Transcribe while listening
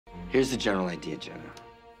Here's the general idea, Jenna.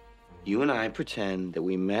 You and I pretend that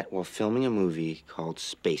we met while filming a movie called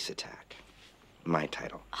Space Attack. My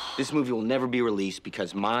title. This movie will never be released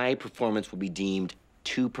because my performance will be deemed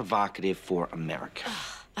too provocative for America.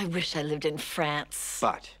 I wish I lived in France.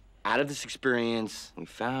 But out of this experience, we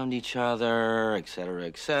found each other, et cetera,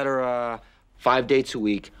 et cetera. 5 dates a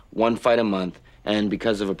week, 1 fight a month, and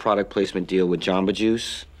because of a product placement deal with Jamba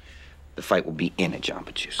Juice, the fight will be in a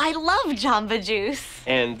Jamba Juice. I love Jamba Juice.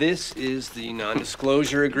 And this is the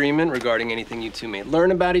non-disclosure agreement regarding anything you two may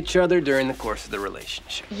learn about each other during the course of the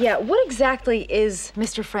relationship. Yeah, what exactly is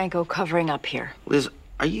Mr. Franco covering up here? Liz,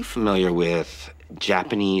 are you familiar with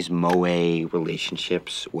Japanese moe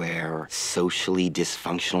relationships where socially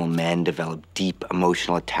dysfunctional men develop deep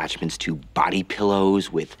emotional attachments to body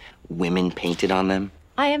pillows with women painted on them?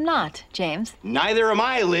 I am not, James. Neither am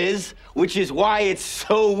I, Liz, which is why it's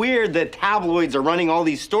so weird that tabloids are running all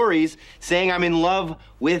these stories saying I'm in love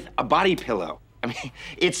with a body pillow. I mean,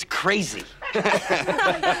 it's crazy. Then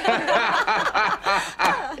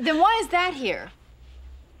why is that here?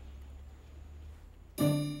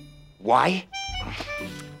 Why?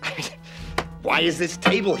 Why is this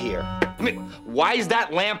table here? I mean, why is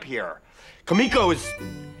that lamp here?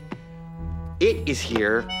 It is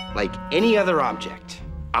here like any other object.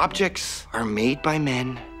 Objects are made by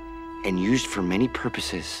men and used for many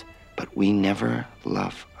purposes, but we never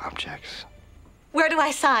love objects. Where do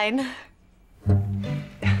I sign?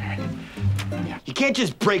 You can't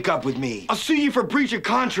just break up with me. I'll sue you for breach of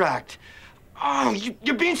contract. Oh,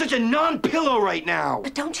 you're being such a non-pillow right now.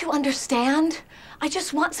 But don't you understand? I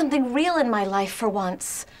just want something real in my life for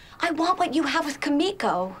once. I want what you have with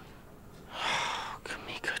Kimiko.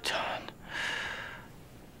 Kimiko-tan.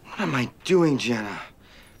 What am I doing, Jenna?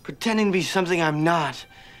 Pretending to be something I'm not.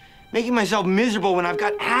 Making myself miserable when I've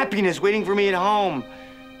got happiness waiting for me at home.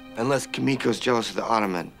 Unless Kimiko's jealous of the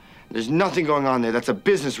Ottoman. There's nothing going on there. That's a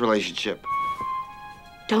business relationship.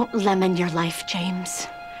 Don't lemon your life, James.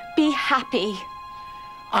 Be happy.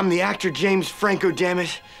 I'm the actor James Franco, damn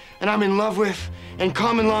it. And I'm in love with and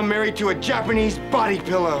common law married to a Japanese body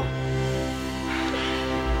pillow.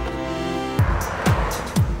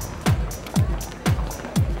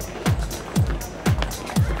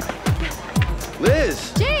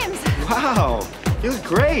 Liz! James! Wow, you look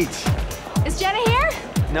great. Is Jenna here?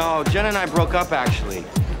 No, Jenna and I broke up, actually.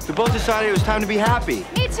 We both decided it was time to be happy.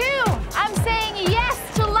 Me too! I'm saying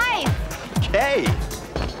yes to life! Okay.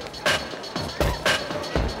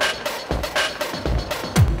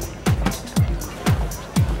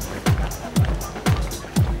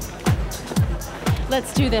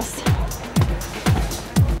 Let's do this.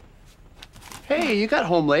 Hey, you got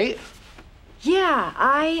home late.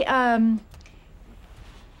 Yeah,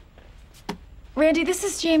 Randy, this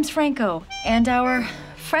is James Franco and our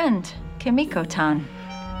friend, Kimiko-tan.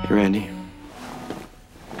 Hey, Randy.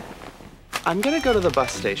 I'm gonna go to the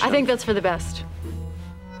bus station. I think that's for the best.